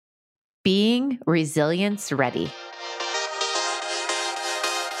building resilience ready.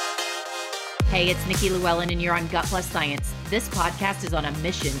 Hey, it's Nikki Llewellyn, and you're on Gut Plus Science. This podcast is on a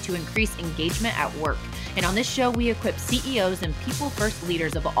mission to increase engagement at work. And on this show, we equip CEOs and people-first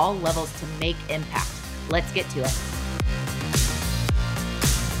leaders of all levels to make impact. Let's get to it.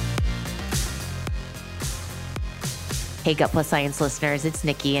 Hey, Gut Plus Science listeners, it's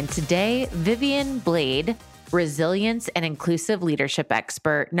Nikki. And today, Vivian Blade, resilience and inclusive leadership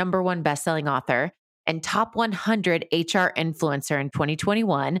expert, #1 bestselling author, and top 100 HR influencer in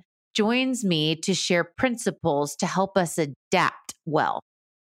 2021, joins me to share principles to help us adapt well,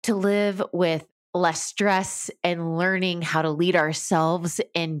 to live with less stress and learning how to lead ourselves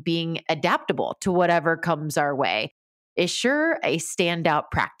and being adaptable to whatever comes our way is sure a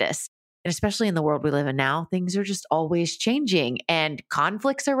standout practice. And especially in the world we live in now, things are just always changing and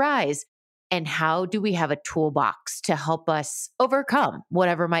conflicts arise. And how do we have a toolbox to help us overcome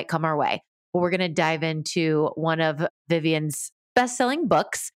whatever might come our way? Well, we're going to dive into one of Vivian's best-selling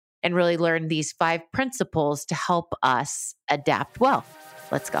books and really learn these 5 principles to help us adapt well.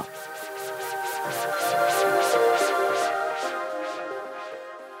 Let's go.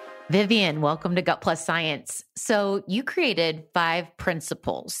 Vivian, welcome to Gut Plus Science. So you created 5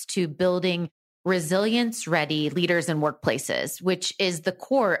 principles to building resilience-ready leaders and workplaces, which is the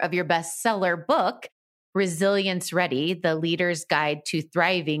core of your bestseller book, Resilience Ready, The Leader's Guide to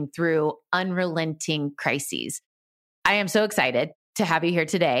Thriving Through Unrelenting Crises. I am so excited to have you here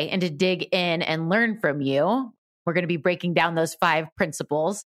today and to dig in and learn from you. We're going to be breaking down those 5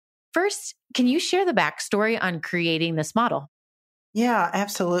 principles. First, can you share the backstory on creating this model? Yeah,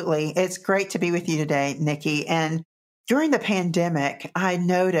 absolutely. It's great to be with you today, Nikki. And during the pandemic, I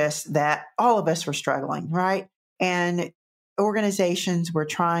noticed that all of us were struggling, right? And organizations were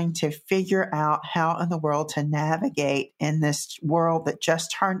trying to figure out how in the world to navigate in this world that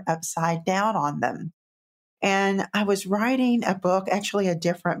just turned upside down on them. And I was writing a book, actually a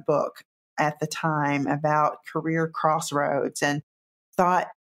different book at the time about career crossroads, and thought,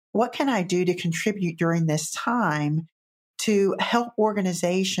 what can I do to contribute during this time to help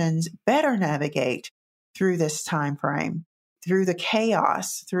organizations better navigate through this time frame, through the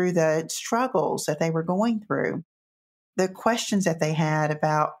chaos, through the struggles that they were going through, the questions that they had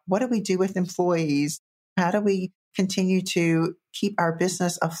about what do we do with employees? How do we continue to keep our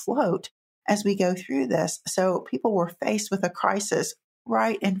business afloat as we go through this? So people were faced with a crisis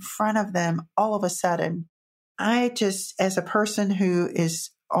right in front of them all of a sudden. I just, as a person who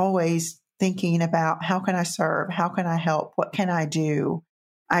is always thinking about how can I serve? How can I help? What can I do?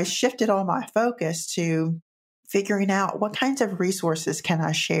 I shifted all my focus to figuring out what kinds of resources can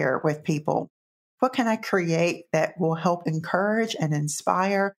I share with people? What can I create that will help encourage and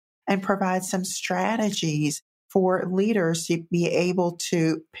inspire and provide some strategies for leaders to be able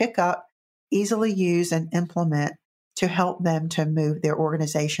to pick up, easily use, and implement to help them to move their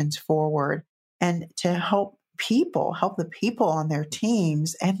organizations forward and to help the people on their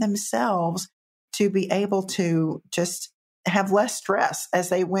teams and themselves to be able to just have less stress as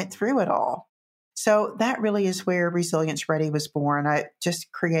they went through it all. So that really is where Resilience Ready was born. I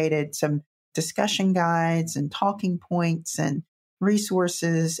just created some discussion guides and talking points and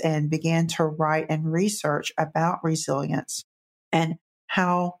resources and began to write and research about resilience and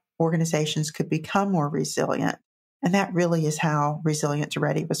how organizations could become more resilient. And that really is how Resilience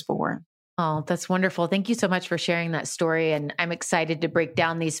Ready was born. Oh, that's wonderful. Thank you so much for sharing that story. And I'm excited to break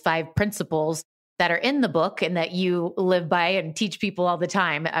down these 5 principles that are in the book and that you live by and teach people all the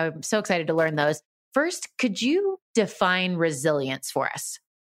time. I'm so excited to learn those. First, could you define resilience for us?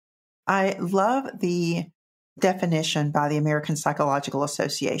 I love the definition by the American Psychological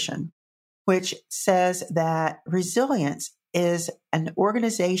Association, which says that resilience is an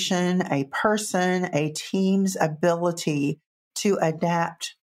organization, a person, a team's ability to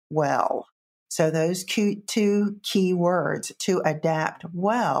adapt well. So those 2 key words, to adapt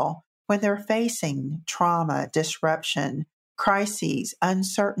well when they're facing trauma, disruption, crises,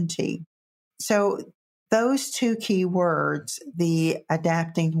 uncertainty. So those 2 key words, the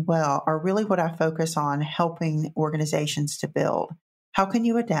adapting well, are really what I focus on helping organizations to build. How can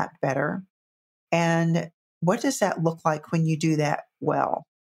you adapt better? And what does that look like when you do that well?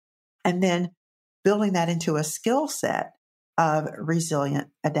 And then building that into a skill set of resilient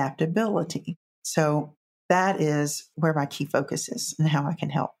adaptability. So that is where my key focus is and how I can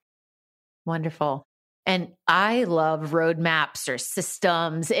help. Wonderful. And I love roadmaps or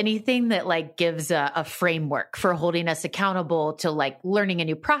systems, anything that like gives a framework for holding us accountable to like learning a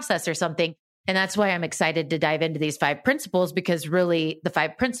new process or something. And that's why I'm excited to dive into these 5 principles, because really the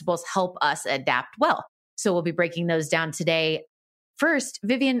 5 principles help us adapt well. So we'll be breaking those down today. First,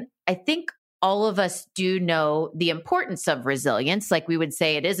 Vivian, I think all of us do know the importance of resilience. Like we would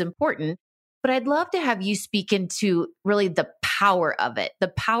say it is important, but I'd love to have you speak into really the power of it, the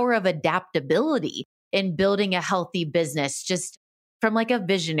power of adaptability in building a healthy business, just from like a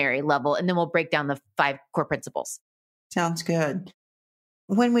visionary level. And then we'll break down the 5 core principles. Sounds good.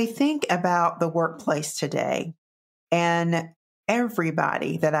 When we think about the workplace today, and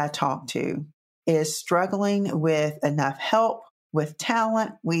everybody that I talk to is struggling with enough help, with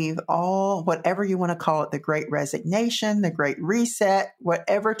talent. We've all, whatever you want to call it, the great resignation, the great reset,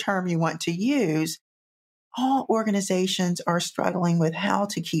 whatever term you want to use, all organizations are struggling with how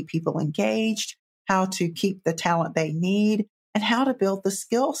to keep people engaged, how to keep the talent they need, and how to build the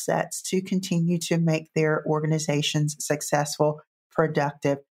skill sets to continue to make their organizations successful,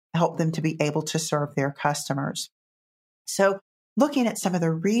 productive, help them to be able to serve their customers. So looking at some of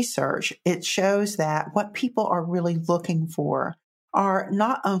the research, it shows that what people are really looking for are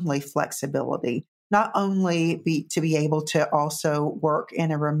not only flexibility, not only to be able to also work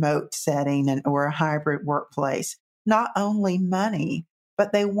in a remote setting or a hybrid workplace, not only money,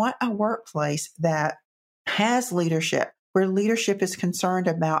 but they want a workplace that has leadership, where leadership is concerned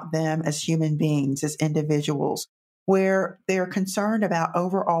about them as human beings, as individuals, where they're concerned about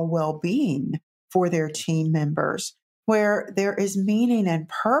overall well-being for their team members, where there is meaning and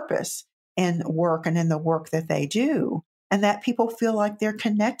purpose in work and in the work that they do, and that people feel like they're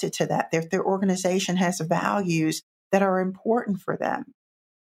connected to that their organization has values that are important for them.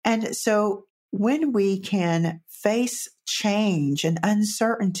 And so when we can face change and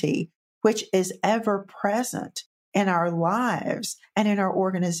uncertainty, which is ever present in our lives and in our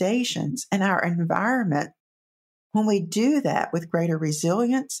organizations and our environment, when we do that with greater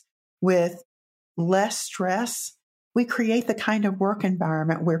resilience, with less stress, we create the kind of work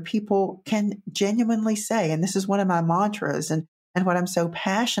environment where people can genuinely say, and this is one of my mantras and what I'm so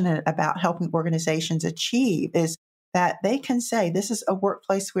passionate about helping organizations achieve, is that they can say, this is a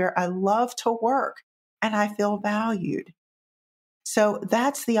workplace where I love to work and I feel valued. So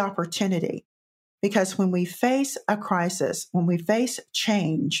that's the opportunity. Because when we face a crisis, when we face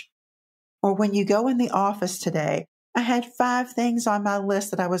change, or when you go in the office today, I had 5 things on my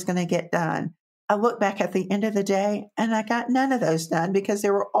list that I was going to get done. I look back at the end of the day and I got none of those done because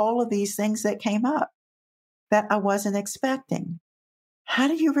there were all of these things that came up that I wasn't expecting. How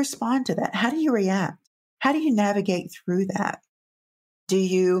do you respond to that? How do you react? How do you navigate through that? Do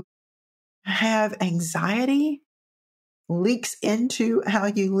you have anxiety leaks into how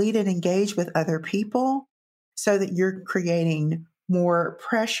you lead and engage with other people so that you're creating more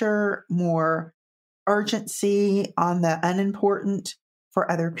pressure, more urgency on the unimportant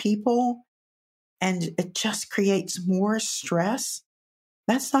for other people? And it just creates more stress.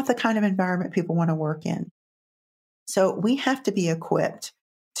 That's not the kind of environment people want to work in. So we have to be equipped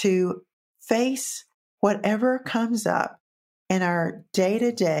to face whatever comes up in our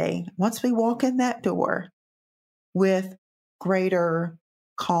day-to-day, once we walk in that door, with greater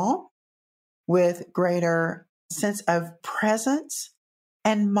calm, with greater sense of presence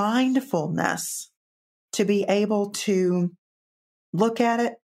and mindfulness, to be able to look at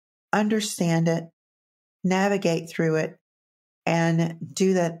it, understand it, navigate through it, and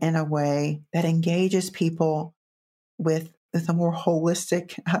do that in a way that engages people with a more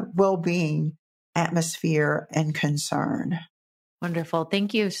holistic well-being atmosphere and concern. Wonderful.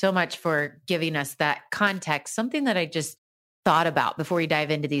 Thank you so much for giving us that context. Something that I just thought about before we dive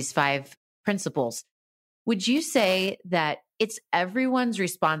into these 5 principles. Would you say that it's everyone's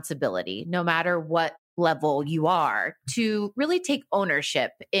responsibility, no matter what level you are, to really take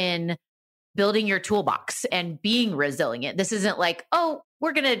ownership in building your toolbox and being resilient? This isn't like, oh,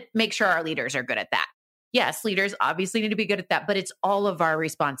 we're going to make sure our leaders are good at that. Yes, leaders obviously need to be good at that, but it's all of our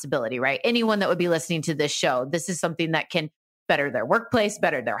responsibility, right? Anyone that would be listening to this show, this is something that can better their workplace,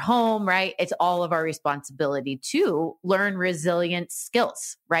 better their home, right? It's all of our responsibility to learn resilient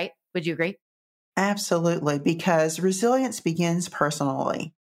skills, right? Would you agree? Absolutely, because resilience begins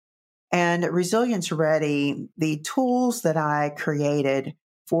personally. And Resilience Ready, the tools that I created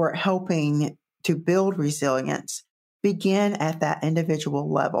for helping to build resilience, begin at that individual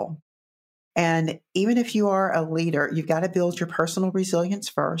level. And even if you are a leader, you've got to build your personal resilience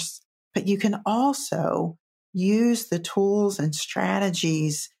first, but you can also use the tools and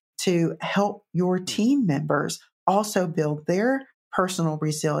strategies to help your team members also build their personal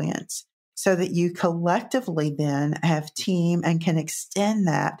resilience so that you collectively then have team and can extend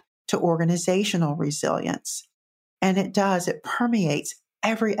that to organizational resilience. And it permeates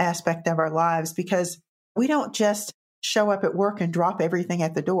every aspect of our lives, because we don't just show up at work and drop everything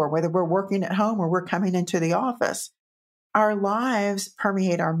at the door, whether we're working at home or we're coming into the office. Our lives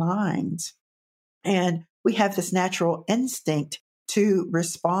permeate our minds. And we have this natural instinct to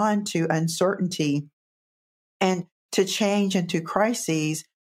respond to uncertainty and to change into crises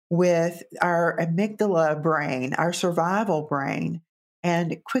with our amygdala brain, our survival brain,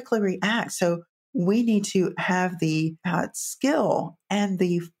 and quickly react. So we need to have the skill and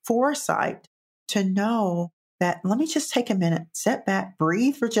the foresight to know that let me just take a minute, sit back,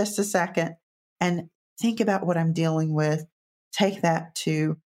 breathe for just a second, and think about what I'm dealing with. Take that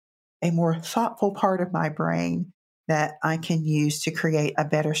to a more thoughtful part of my brain that I can use to create a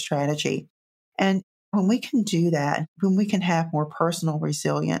better strategy. And when we can do that, when we can have more personal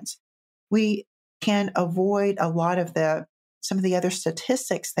resilience, we can avoid a lot of some of the other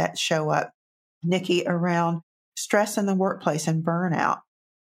statistics that show up, Nikki, around stress in the workplace and burnout.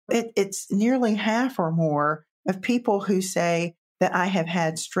 It's nearly half or more of people who say that I have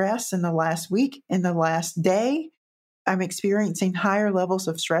had stress in the last week, in the last day. I'm experiencing higher levels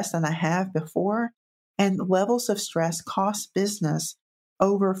of stress than I have before. And levels of stress cost business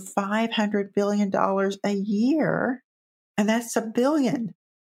over $500 billion a year. And that's $1 billion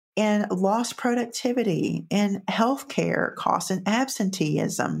in lost productivity, in healthcare costs, and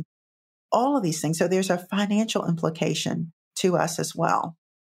absenteeism, all of these things. So there's a financial implication to us as well.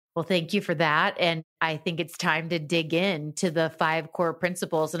 Well, thank you for that. And I think it's time to dig into the 5 core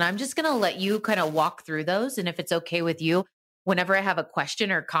principles. And I'm just going to let you kind of walk through those. And if it's okay with you, whenever I have a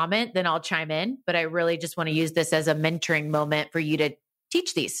question or comment, then I'll chime in. But I really just want to use this as a mentoring moment for you to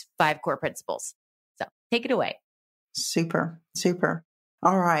teach these 5 core principles. So take it away. Super, super.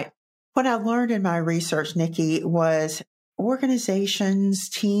 All right. What I learned in my research, Nikki, was organizations,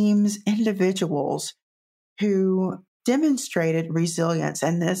 teams, individuals who demonstrated resilience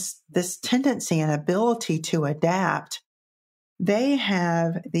and this tendency and ability to adapt. They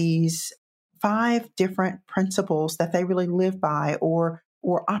have these 5 different principles that they really live by or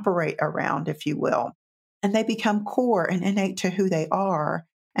operate around, if you will. And they become core and innate to who they are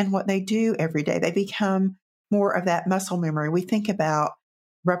and what they do every day. They become more of that muscle memory. We think about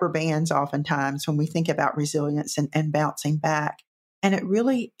rubber bands oftentimes when we think about resilience and bouncing back. And it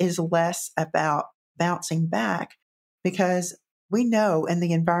really is less about bouncing back because we know in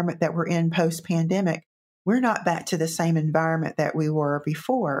the environment that we're in post-pandemic, we're not back to the same environment that we were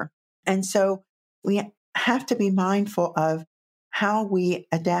before. And so we have to be mindful of how we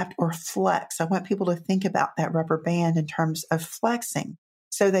adapt or flex. I want people to think about that rubber band in terms of flexing.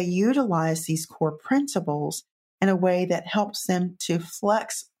 So they utilize these core principles in a way that helps them to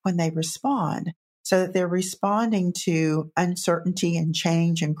flex when they respond, so that they're responding to uncertainty and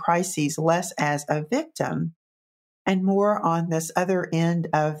change and crises less as a victim and more on this other end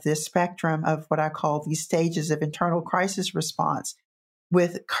of this spectrum of what I call these stages of internal crisis response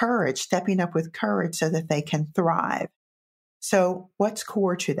with courage, stepping up with courage so that they can thrive. So what's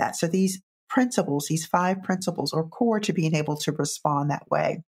core to that? So these principles, these 5 principles are core to being able to respond that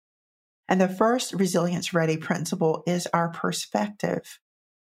way. And the first resilience ready principle is our perspective.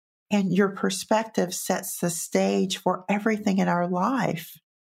 And your perspective sets the stage for everything in our life.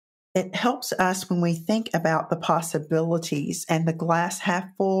 It helps us when we think about the possibilities and the glass half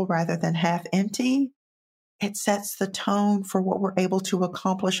full rather than half empty. It sets the tone for what we're able to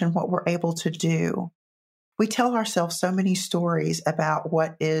accomplish and what we're able to do. We tell ourselves so many stories about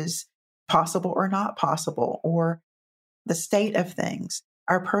what is possible or not possible, or the state of things,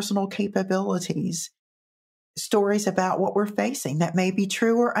 our personal capabilities, stories about what we're facing that may be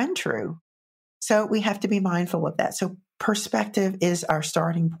true or untrue. So we have to be mindful of that. So perspective is our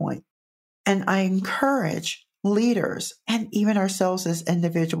starting point. And I encourage leaders and even ourselves as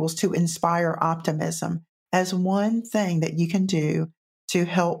individuals to inspire optimism as one thing that you can do to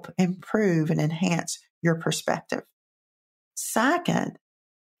help improve and enhance your perspective. Second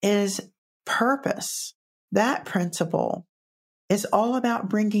is purpose. That principle is all about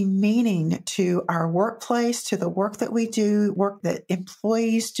bringing meaning to our workplace, to the work that we do, work that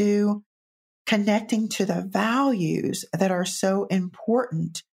employees do, connecting to the values that are so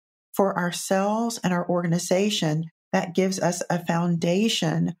important for ourselves and our organization. That gives us a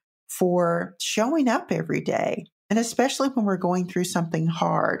foundation for showing up every day, and especially when we're going through something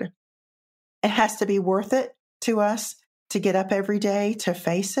hard. It has to be worth it to us to get up every day, to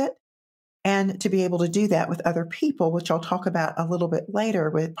face it, and to be able to do that with other people, which I'll talk about a little bit later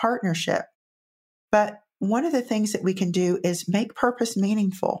with partnership. But one of the things that we can do is make purpose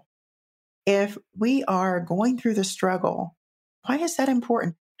meaningful. If we are going through the struggle, why is that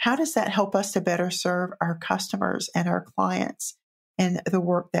important? How does that help us to better serve our customers and our clients in the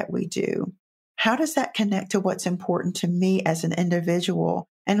work that we do? How does that connect to what's important to me as an individual?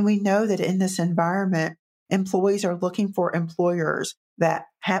 And we know that in this environment, employees are looking for employers that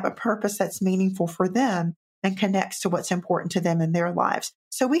have a purpose that's meaningful for them and connects to what's important to them in their lives.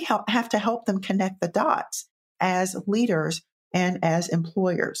 So we have to help them connect the dots as leaders and as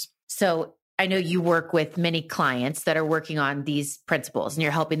employers. So I know you work with many clients that are working on these principles and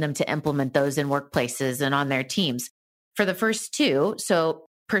you're helping them to implement those in workplaces and on their teams. For the first two, so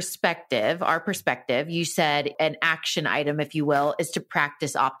our perspective, you said an action item, if you will, is to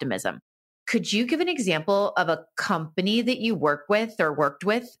practice optimism. Could you give an example of a company that you work with or worked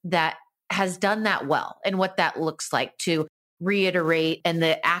with that has done that well and what that looks like to reiterate and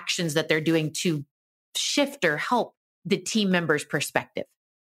the actions that they're doing to shift or help the team members' perspective?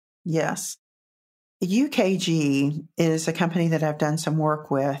 Yes. UKG is a company that I've done some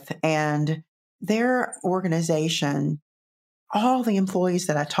work with, and their organization, all the employees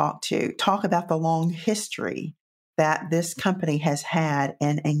that I talk to talk about the long history that this company has had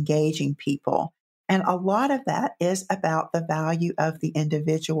in engaging people. And a lot of that is about the value of the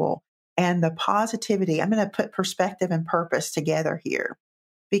individual and the positivity. I'm going to put perspective and purpose together here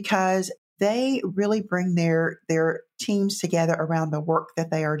because they really bring their teams together around the work that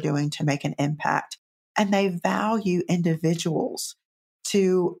they are doing to make an impact. And they value individuals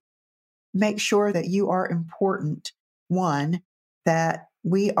to make sure that you are important. One, that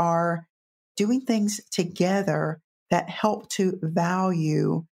we are doing things together that help to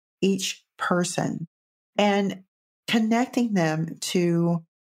value each person and connecting them to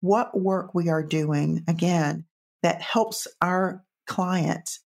what work we are doing, again, that helps our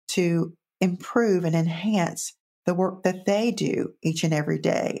clients to improve and enhance the work that they do each and every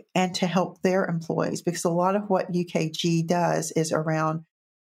day and to help their employees. Because a lot of what UKG does is around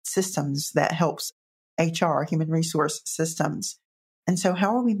systems that helps HR, human resource systems. And so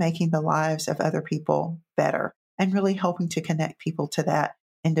how are we making the lives of other people better and really helping to connect people to that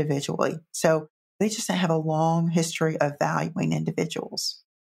individually? So they just have a long history of valuing individuals.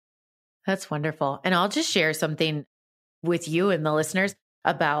 That's wonderful. And I'll just share something with you and the listeners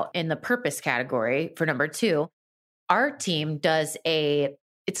about in the purpose category for number 2. Our team does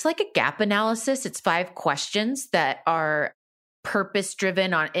it's like a gap analysis. It's 5 questions that are purpose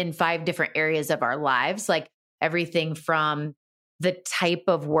driven in 5 different areas of our lives, like everything from the type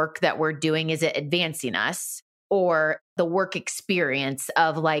of work that we're doing. Is it advancing us? Or the work experience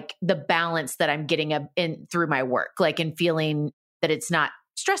of like the balance that I'm getting in through my work, like in feeling that it's not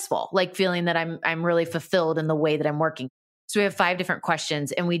stressful, like feeling that I'm really fulfilled in the way that I'm working. So we have 5 different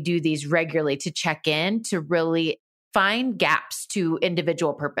questions and we do these regularly to check in to really find gaps to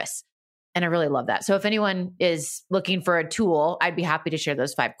individual purpose. And I really love that. So if anyone is looking for a tool, I'd be happy to share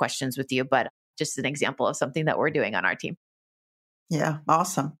those 5 questions with you, but just an example of something that we're doing on our team. Yeah.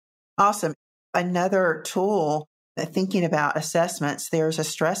 Awesome. Awesome. Another tool, thinking about assessments, there's a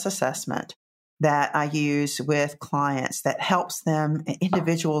stress assessment that I use with clients that helps them,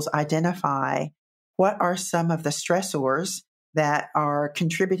 individuals, identify what are some of the stressors that are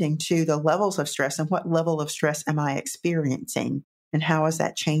contributing to the levels of stress and what level of stress am I experiencing and how is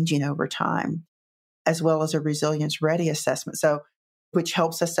that changing over time, as well as a resilience ready assessment. So, which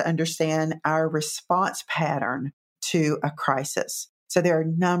helps us to understand our response pattern to a crisis. So there are a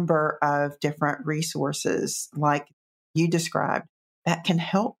number of different resources like you described that can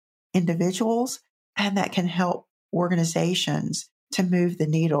help individuals and that can help organizations to move the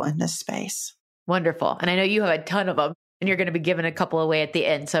needle in this space. Wonderful. And I know you have a ton of them and you're going to be giving a couple away at the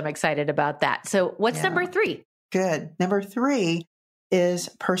end. So I'm excited about that. So what's number 3? Good. Number 3 is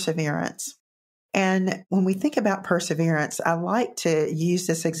perseverance. And when we think about perseverance, I like to use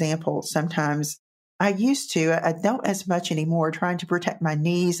this example sometimes. I used to, I don't as much anymore, trying to protect my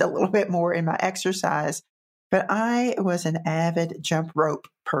knees a little bit more in my exercise. But I was an avid jump rope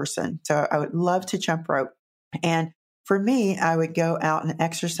person. So I would love to jump rope. And for me, I would go out and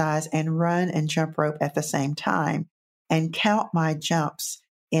exercise and run and jump rope at the same time and count my jumps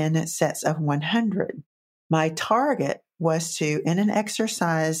in sets of 100. My target was to, in an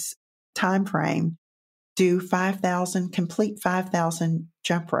exercise time frame, complete 5,000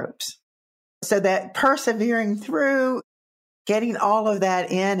 jump ropes. So that persevering through, getting all of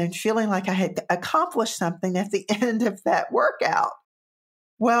that in and feeling like I had accomplished something at the end of that workout.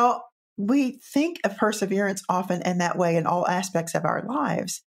 Well, we think of perseverance often in that way in all aspects of our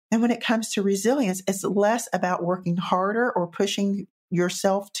lives. And when it comes to resilience, it's less about working harder or pushing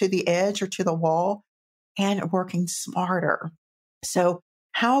yourself to the edge or to the wall and working smarter. So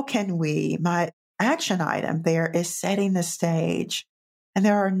how can my action item there is setting the stage. And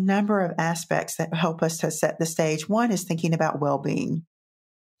there are a number of aspects that help us to set the stage. One is thinking about well-being,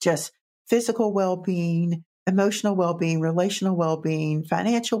 just physical well-being, emotional well-being, relational well-being,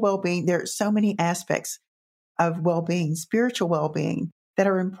 financial well-being. There are so many aspects of well-being, spiritual well-being, that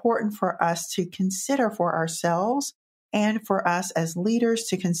are important for us to consider for ourselves and for us as leaders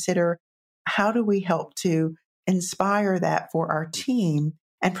to consider how do we help to inspire that for our team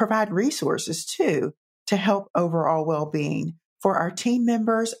and provide resources too to help overall well-being for our team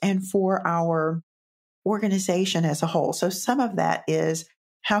members and for our organization as a whole. So some of that is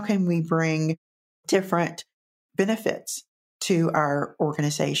how can we bring different benefits to our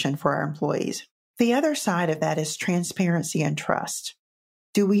organization for our employees. The other side of that is transparency and trust.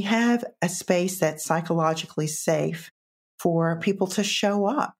 Do we have a space that's psychologically safe for people to show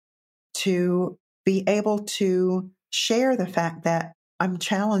up, to be able to share the fact that I'm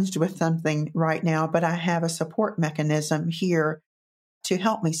challenged with something right now, but I have a support mechanism here to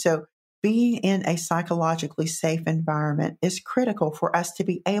help me. So being in a psychologically safe environment is critical for us to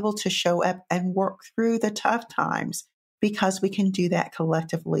be able to show up and work through the tough times because we can do that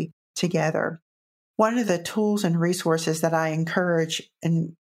collectively together. One of the tools and resources that I encourage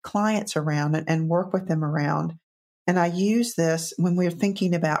clients around and work with them around, and I use this when we're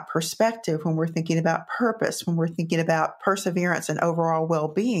thinking about perspective, when we're thinking about purpose, when we're thinking about perseverance and overall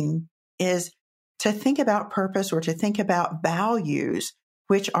well-being, is to think about purpose or to think about values,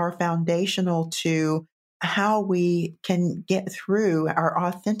 which are foundational to how we can get through our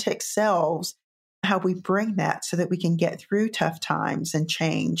authentic selves, how we bring that so that we can get through tough times and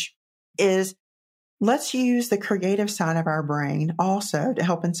change, is let's use the creative side of our brain also to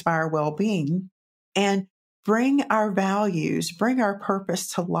help inspire well-being and bring our values, bring our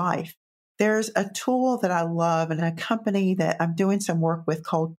purpose to life. There's a tool that I love and a company that I'm doing some work with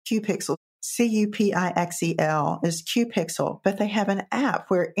called Qpixel. Qpixel is Qpixel, but they have an app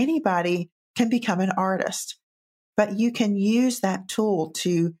where anybody can become an artist. But you can use that tool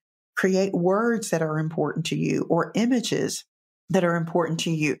to create words that are important to you or images that are important to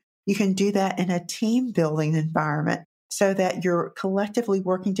you. You can do that in a team building environment so that you're collectively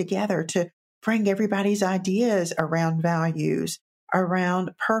working together to bring everybody's ideas around values,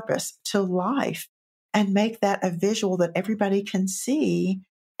 around purpose to life and make that a visual that everybody can see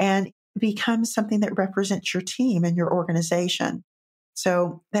and become something that represents your team and your organization.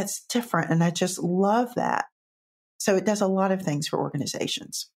 So that's different. And I just love that. So it does a lot of things for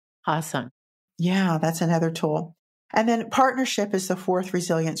organizations. Awesome. Yeah, that's another tool. And then partnership is the fourth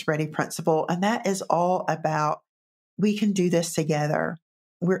resilience ready principle. And that is all about we can do this together.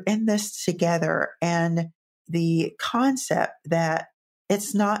 We're in this together. And the concept that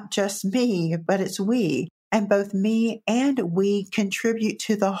it's not just me, but it's we. And both me and we contribute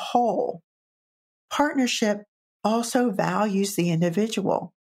to the whole. Partnership also values the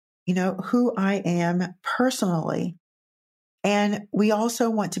individual, who I am personally. And we also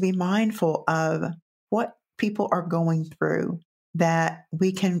want to be mindful of what people are going through that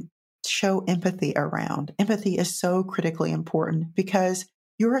we can show empathy around. Empathy is so critically important because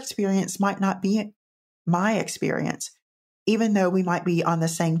your experience might not be my experience. Even though we might be on the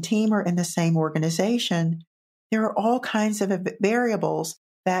same team or in the same organization, there are all kinds of variables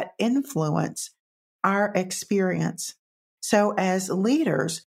that influence our experience. So as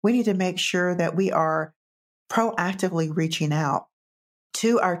leaders, we need to make sure that we are proactively reaching out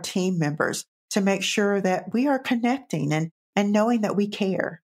to our team members to make sure that we are connecting and knowing that we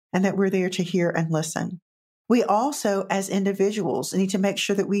care and that we're there to hear and listen. We also, as individuals, need to make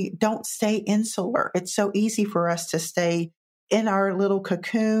sure that we don't stay insular. It's so easy for us to stay in our little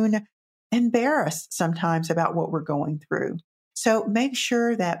cocoon, embarrassed sometimes about what we're going through. So make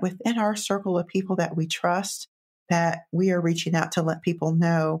sure that within our circle of people that we trust, that we are reaching out to let people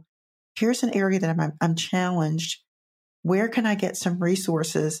know, here's an area that I'm challenged. Where can I get some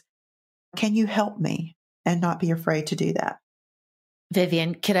resources? Can you help me? And not be afraid to do that.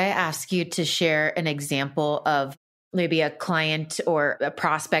 Vivian, could I ask you to share an example of maybe a client or a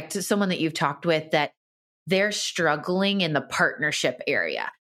prospect, someone that you've talked with that they're struggling in the partnership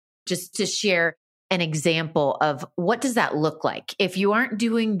area? Just to share an example of what does that look like? If you aren't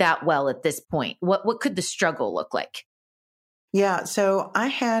doing that well at this point, what could the struggle look like? Yeah. So I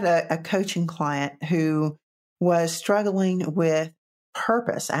had a coaching client who was struggling with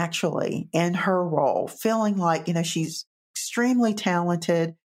purpose actually in her role, feeling like, she's extremely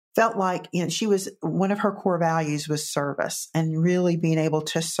talented, felt like, she was, one of her core values was service and really being able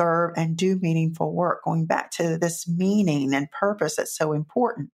to serve and do meaningful work, going back to this meaning and purpose that's so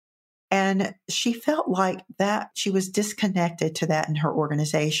important. And she felt like that she was disconnected to that in her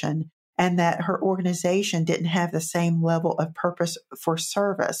organization and that her organization didn't have the same level of purpose for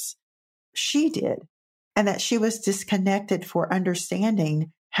service she did, and that she was disconnected for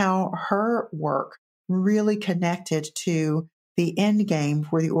understanding how her work really connected to the end game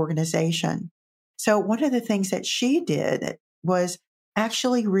for the organization. So one of the things that she did was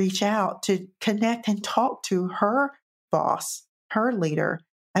actually reach out to connect and talk to her boss, her leader,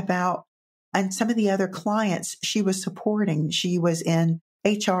 about and some of the other clients she was supporting. She was in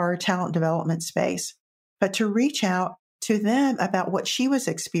HR, talent development space, but to reach out to them about what she was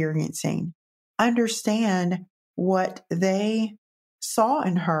experiencing, understand what they saw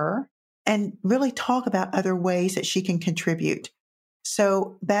in her, and really talk about other ways that she can contribute.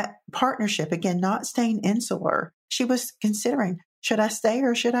 So that partnership, again, not staying insular, she was considering, should I stay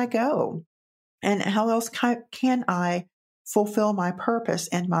or should I go? And how else can I fulfill my purpose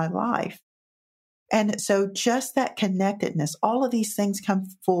in my life? And so just that connectedness, all of these things come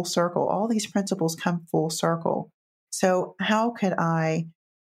full circle. All these principles come full circle. So how could I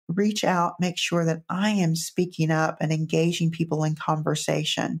reach out, make sure that I am speaking up and engaging people in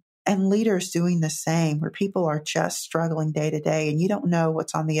conversation, and leaders doing the same, where people are just struggling day to day and you don't know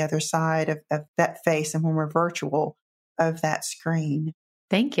what's on the other side of that face, and when we're virtual, of that screen.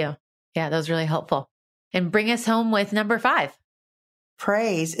 Thank you. Yeah, that was really helpful. And bring us home with number 5.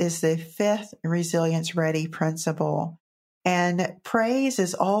 Praise is the 5th Resilience Ready principle. And praise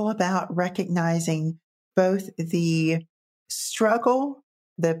is all about recognizing both the struggle,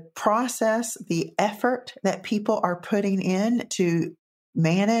 the process, the effort that people are putting in to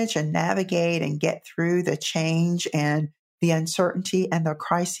manage and navigate and get through the change and the uncertainty and the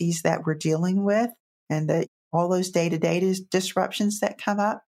crises that we're dealing with, and all those day-to-day disruptions that come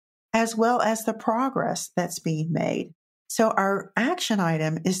up, as well as the progress that's being made. So our action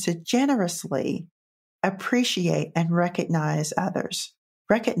item is to generously appreciate and recognize others,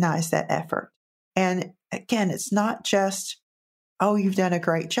 recognize that effort. And again, it's not just, oh, you've done a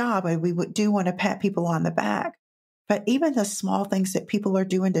great job. And we do want to pat people on the back. But even the small things that people are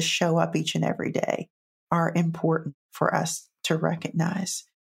doing to show up each and every day are important for us to recognize.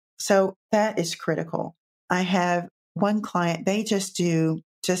 So that is critical. I have one client, they just do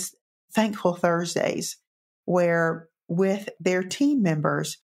Thankful Thursdays, where with their team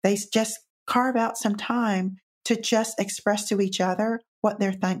members, they just carve out some time to just express to each other what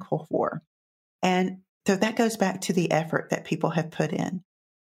they're thankful for. And so that goes back to the effort that people have put in.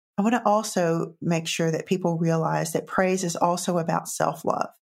 I want to also make sure that people realize that praise is also about self-love.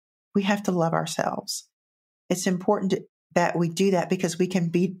 We have to love ourselves. It's important that we do that because we can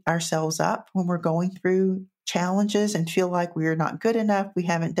beat ourselves up when we're going through challenges and feel like we are not good enough, we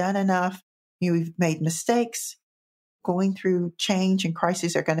haven't done enough, we've made mistakes. Going through change and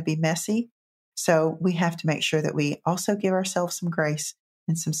crises are going to be messy. So we have to make sure that we also give ourselves some grace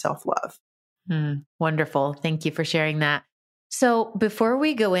and some self-love. Wonderful. Thank you for sharing that. So before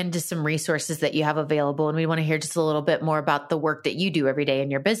we go into some resources that you have available, and we want to hear just a little bit more about the work that you do every day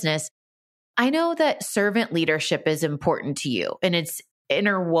in your business, I know that servant leadership is important to you, and it's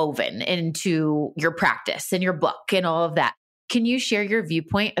interwoven into your practice and your book and all of that. Can you share your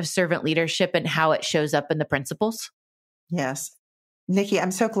viewpoint of servant leadership and how it shows up in the principles? Yes. Nikki,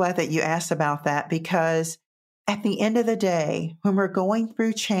 I'm so glad that you asked about that, because at the end of the day, when we're going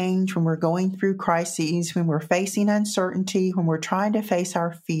through change, when we're going through crises, when we're facing uncertainty, when we're trying to face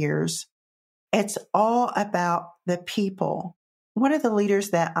our fears, it's all about the people. One of the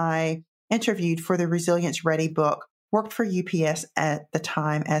leaders that I interviewed for the Resilience Ready book worked for UPS at the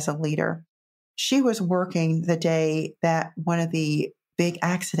time as a leader. She was working the day that one of the big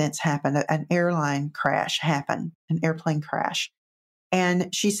accidents happened, an airplane crash.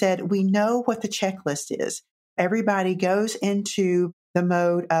 And she said, we know what the checklist is. Everybody goes into the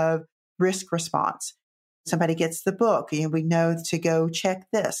mode of risk response. Somebody gets the book, and we know to go check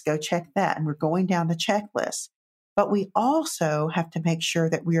this, go check that, and we're going down the checklist. But we also have to make sure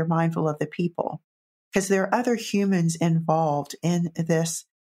that we are mindful of the people, because there are other humans involved in this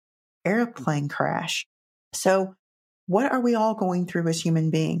airplane crash. So what are we all going through as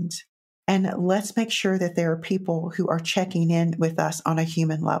human beings? And let's make sure that there are people who are checking in with us on a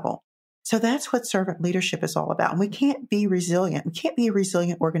human level. So that's what servant leadership is all about. And we can't be resilient. We can't be a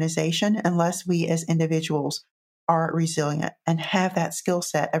resilient organization unless we as individuals are resilient and have that skill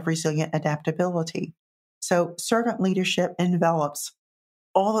set of resilient adaptability. So servant leadership envelops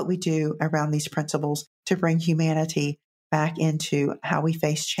all that we do around these principles to bring humanity back into how we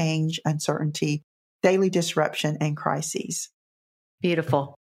face change, uncertainty, daily disruption, and crises.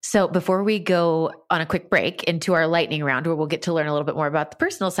 Beautiful. So before we go on a quick break into our lightning round, where we'll get to learn a little bit more about the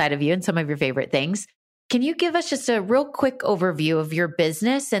personal side of you and some of your favorite things, can you give us just a real quick overview of your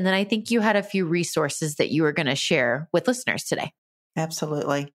business? And then I think you had a few resources that you were going to share with listeners today.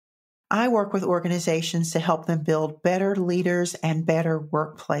 Absolutely. I work with organizations to help them build better leaders and better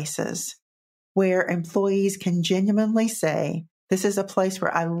workplaces where employees can genuinely say, this is a place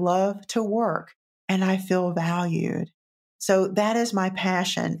where I love to work and I feel valued. So that is my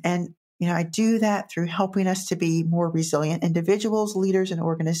passion. And, I do that through helping us to be more resilient individuals, leaders, and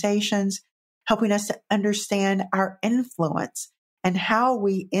organizations, helping us to understand our influence and how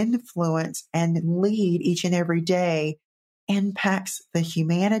we influence and lead each and every day impacts the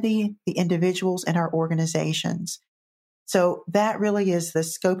humanity, the individuals, and our organizations. So that really is the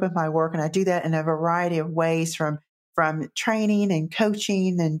scope of my work. And I do that in a variety of ways from training and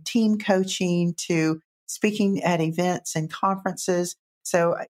coaching and team coaching to speaking at events and conferences.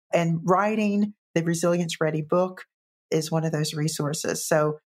 So, and writing the Resilience Ready book is one of those resources.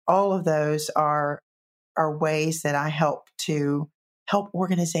 So all of those are ways that I help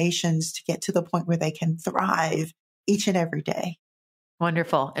organizations to get to the point where they can thrive each and every day.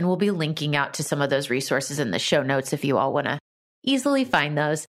 Wonderful. And we'll be linking out to some of those resources in the show notes if you all want to easily find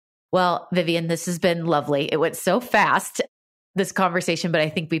those. Well, Vivian, this has been lovely. It went so fast, this conversation, but I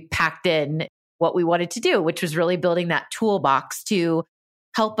think we packed in what we wanted to do, which was really building that toolbox to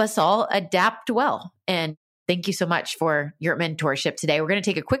help us all adapt well. And thank you so much for your mentorship today. We're going to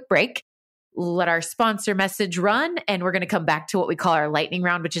take a quick break, let our sponsor message run, and we're going to come back to what we call our lightning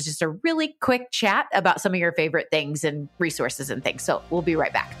round, which is just a really quick chat about some of your favorite things and resources and things. So we'll be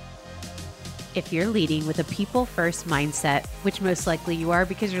right back. If you're leading with a people-first mindset, which most likely you are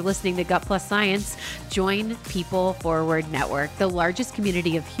because you're listening to Gut Plus Science, join People Forward Network, the largest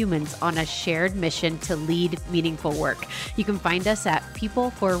community of humans on a shared mission to lead meaningful work. You can find us at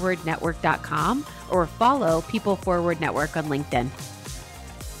peopleforwardnetwork.com or follow People Forward Network on LinkedIn.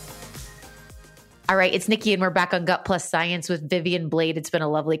 All right, it's Nikki and we're back on Gut Plus Science with Vivian Blade. It's been a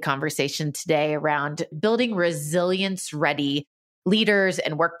lovely conversation today around building resilience-ready leaders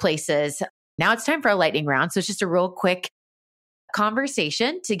and workplaces. Now it's time for a lightning round. So it's just a real quick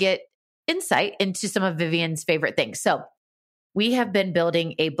conversation to get insight into some of Vivian's favorite things. So we have been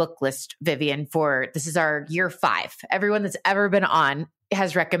building a book list, Vivian, this is our year 5. Everyone that's ever been on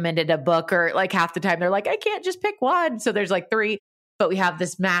has recommended a book, or like half the time they're like, I can't just pick one. So there's like 3, but we have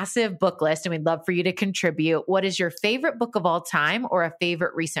this massive book list and we'd love for you to contribute. What is your favorite book of all time or a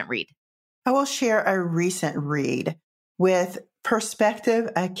favorite recent read? I will share a recent read with perspective,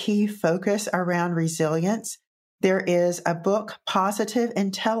 a key focus around resilience. There is a book, Positive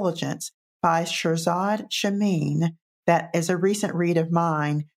Intelligence by Shirzad Chamine, that is a recent read of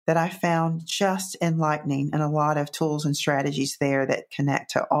mine that I found just enlightening, and a lot of tools and strategies there that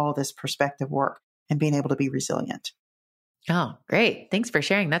connect to all this perspective work and being able to be resilient. Oh, great. Thanks for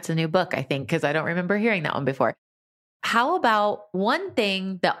sharing. That's a new book, I think, because I don't remember hearing that one before. How about one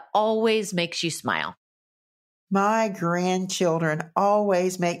thing that always makes you smile? My grandchildren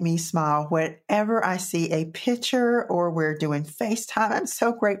always make me smile whenever I see a picture or we're doing FaceTime. I'm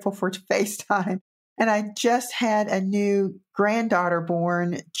so grateful for FaceTime. And I just had a new granddaughter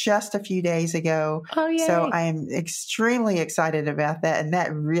born just a few days ago. Oh, yay. So I am extremely excited about that. And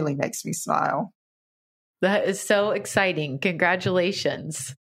that really makes me smile. That is so exciting.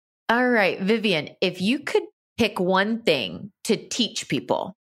 Congratulations. All right, Vivian, if you could pick one thing to teach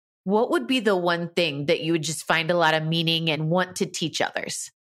people, what would be the one thing that you would just find a lot of meaning and want to teach others?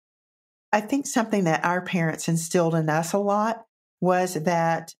 I think something that our parents instilled in us a lot was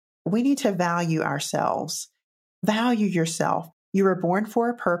that we need to value ourselves. Value yourself. You were born for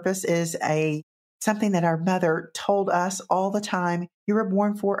a purpose is something that our mother told us all the time. You were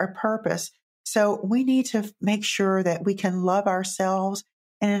born for a purpose. So we need to make sure that we can love ourselves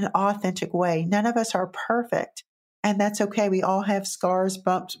in an authentic way. None of us are perfect. And that's okay. We all have scars,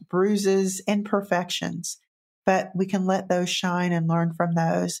 bumps, bruises, imperfections, but we can let those shine and learn from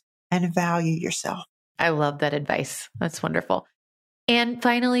those and value yourself. I love that advice. That's wonderful. And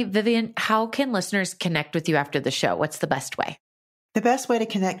finally, Vivian, how can listeners connect with you after the show? What's the best way? The best way to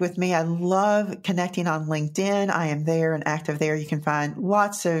connect with me, I love connecting on LinkedIn. I am there and active there. You can find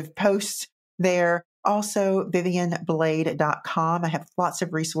lots of posts there. Also, vivianblade.com. I have lots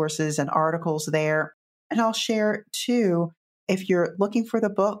of resources and articles there. And I'll share too, if you're looking for the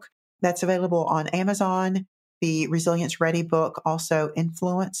book that's available on Amazon, the Resilience Ready book, also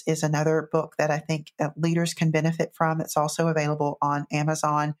Influence is another book that I think leaders can benefit from. It's also available on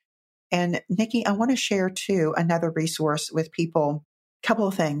Amazon. And Nikki, I want to share too, another resource with people. A couple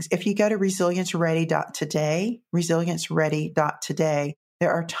of things. If you go to resilienceready.today,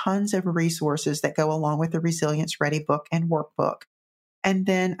 there are tons of resources that go along with the Resilience Ready book and workbook. And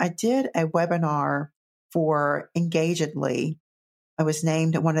then I did a webinar for Engagedly. I was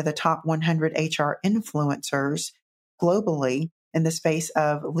named one of the top 100 HR influencers globally in the space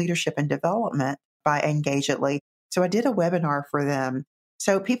of leadership and development by Engagedly. So I did a webinar for them.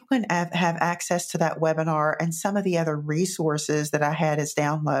 So people can have access to that webinar and some of the other resources that I had as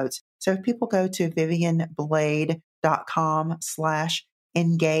downloads. So if people go to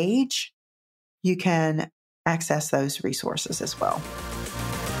vivianblade.com/engage, you can access those resources as well.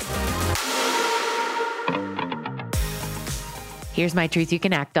 Here's my truth you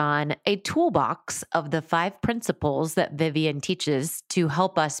can act on, a toolbox of the 5 principles that Vivian teaches to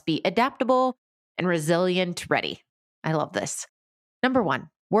help us be adaptable and resilient ready. I love this. Number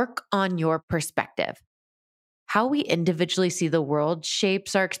 1, work on your perspective. How we individually see the world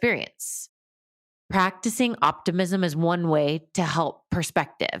shapes our experience. Practicing optimism is one way to help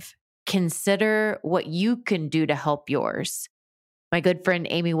perspective. Consider what you can do to help yours. My good friend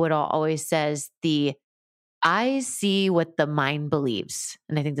Amy Woodall always says the eyes see what the mind believes.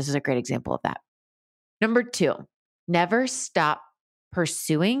 And I think this is a great example of that. Number 2, never stop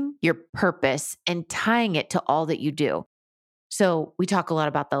pursuing your purpose and tying it to all that you do. So we talk a lot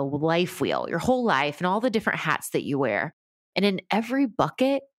about the life wheel, your whole life and all the different hats that you wear. And in every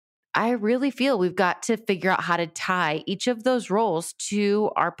bucket, I really feel we've got to figure out how to tie each of those roles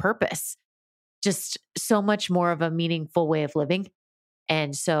to our purpose. Just so much more of a meaningful way of living.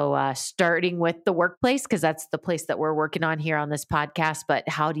 And so starting with the workplace, because that's the place that we're working on here on this podcast, but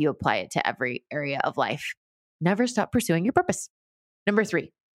how do you apply it to every area of life? Never stop pursuing your purpose. Number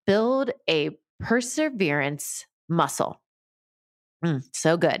 3, build a perseverance muscle.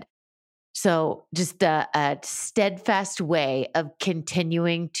 So good. So just a steadfast way of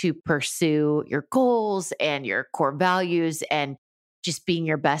continuing to pursue your goals and your core values and just being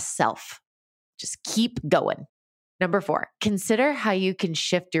your best self. Just keep going. Number 4, consider how you can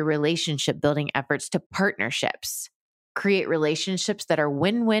shift your relationship building efforts to partnerships. Create relationships that are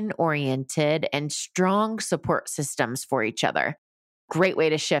win-win oriented and strong support systems for each other. Great way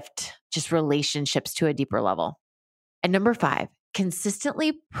to shift just relationships to a deeper level. And number 5,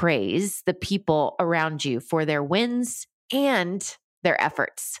 consistently praise the people around you for their wins and their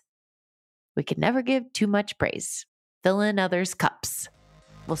efforts. We can never give too much praise. Fill in others' cups.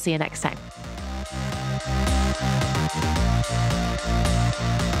 We'll see you next time.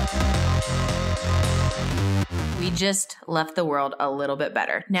 We just left the world a little bit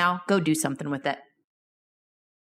better. Now go do something with it.